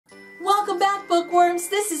Bookworms,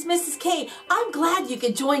 this is Mrs. K. I'm glad you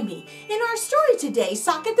could join me. In our story today,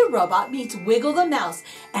 Socket the Robot meets Wiggle the Mouse,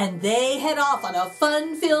 and they head off on a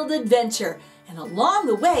fun-filled adventure. And along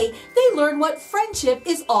the way, they learn what friendship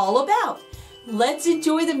is all about. Let's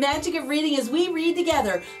enjoy the magic of reading as we read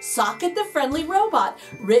together Socket the Friendly Robot,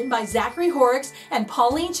 written by Zachary Horricks and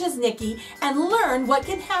Pauline Shesnicky, and learn what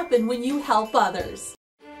can happen when you help others.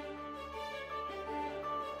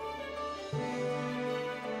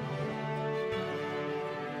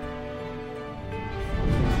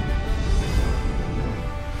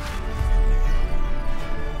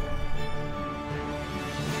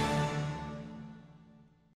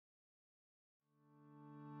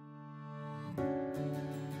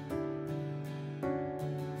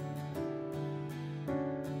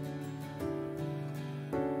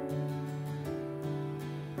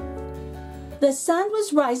 The sun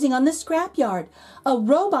was rising on the scrapyard. A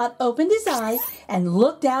robot opened his eyes and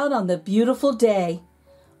looked out on the beautiful day.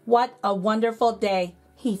 What a wonderful day,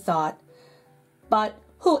 he thought. But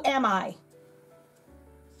who am I?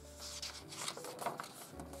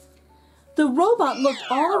 The robot looked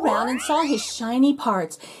all around and saw his shiny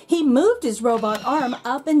parts. He moved his robot arm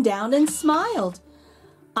up and down and smiled.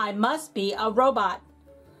 I must be a robot.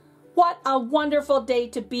 What a wonderful day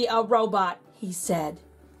to be a robot, he said.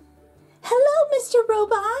 Hello, Mr.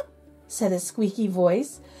 Robot, said a squeaky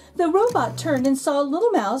voice. The robot turned and saw a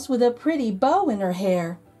little mouse with a pretty bow in her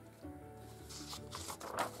hair.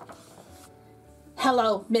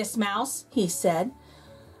 Hello, Miss Mouse, he said.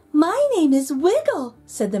 My name is Wiggle,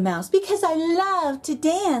 said the mouse, because I love to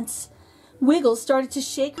dance. Wiggle started to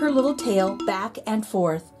shake her little tail back and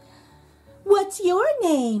forth. What's your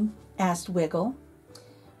name? asked Wiggle.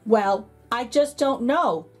 Well, I just don't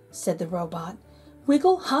know, said the robot.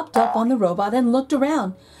 Wiggle hopped up on the robot and looked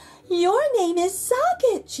around. Your name is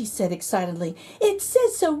Socket, she said excitedly. It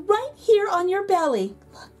says so right here on your belly.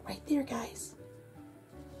 Look, right there, guys.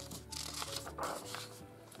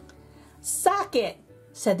 Socket,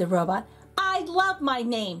 said the robot. I love my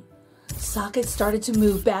name. Socket started to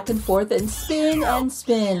move back and forth and spin and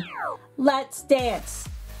spin. Let's dance.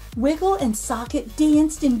 Wiggle and Socket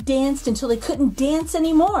danced and danced until they couldn't dance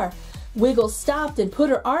anymore. Wiggle stopped and put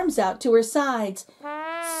her arms out to her sides.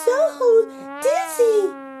 So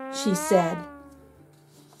dizzy, she said.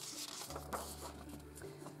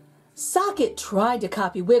 Socket tried to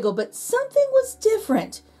copy Wiggle, but something was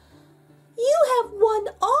different. You have one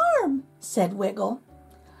arm, said Wiggle.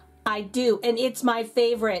 I do, and it's my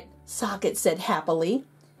favorite, Socket said happily.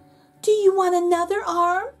 Do you want another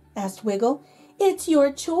arm? asked Wiggle. It's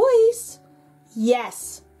your choice.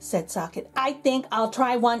 Yes, said Socket. I think I'll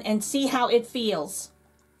try one and see how it feels.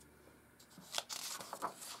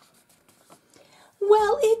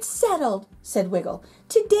 Well, it's settled, said Wiggle.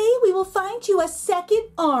 Today we will find you a second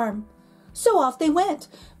arm. So off they went.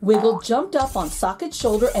 Wiggle jumped up on Socket's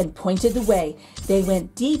shoulder and pointed the way. They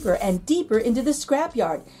went deeper and deeper into the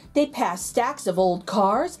scrapyard. They passed stacks of old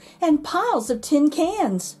cars and piles of tin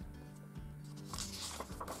cans.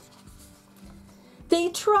 They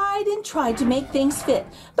tried and tried to make things fit,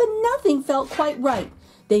 but nothing felt quite right.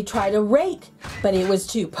 They tried a rake, but it was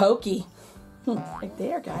too pokey. Right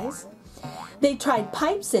there, guys. They tried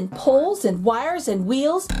pipes and poles and wires and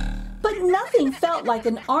wheels, but nothing felt like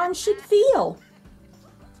an arm should feel.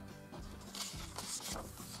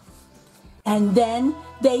 And then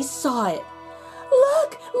they saw it.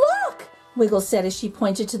 Look, look, Wiggle said as she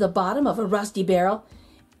pointed to the bottom of a rusty barrel.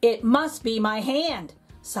 It must be my hand,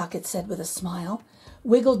 Socket said with a smile.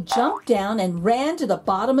 Wiggle jumped down and ran to the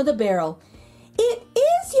bottom of the barrel. It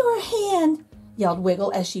is your hand, yelled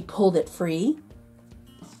Wiggle as she pulled it free.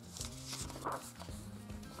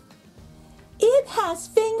 It has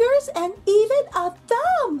fingers and even a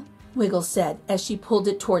thumb, Wiggle said as she pulled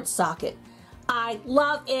it towards Socket. I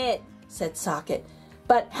love it, said Socket,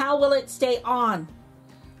 but how will it stay on?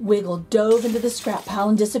 Wiggle dove into the scrap pile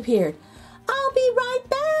and disappeared. I'll be right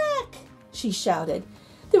back, she shouted.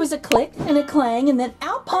 There was a click and a clang, and then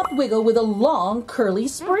out popped Wiggle with a long, curly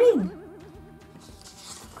spring.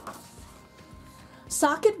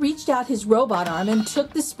 Socket reached out his robot arm and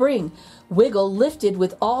took the spring. Wiggle lifted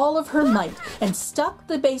with all of her might and stuck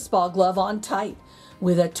the baseball glove on tight.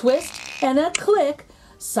 With a twist and a click,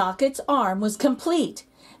 Socket's arm was complete.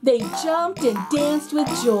 They jumped and danced with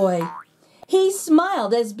joy. He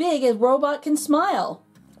smiled as big as a robot can smile.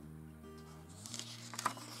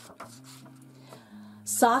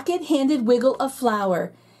 Socket handed Wiggle a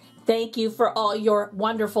flower. Thank you for all your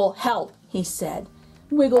wonderful help, he said.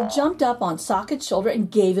 Wiggle jumped up on Socket's shoulder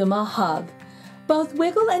and gave him a hug. Both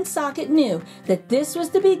Wiggle and Socket knew that this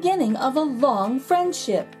was the beginning of a long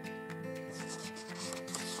friendship.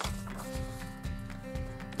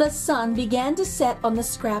 The sun began to set on the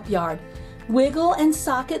scrapyard. Wiggle and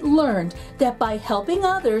Socket learned that by helping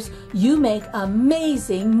others, you make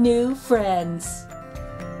amazing new friends.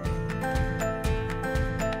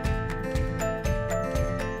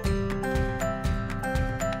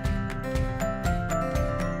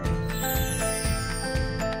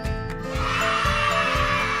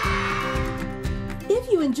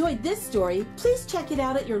 If you enjoyed this story, please check it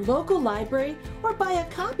out at your local library or buy a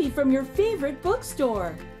copy from your favorite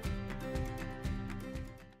bookstore.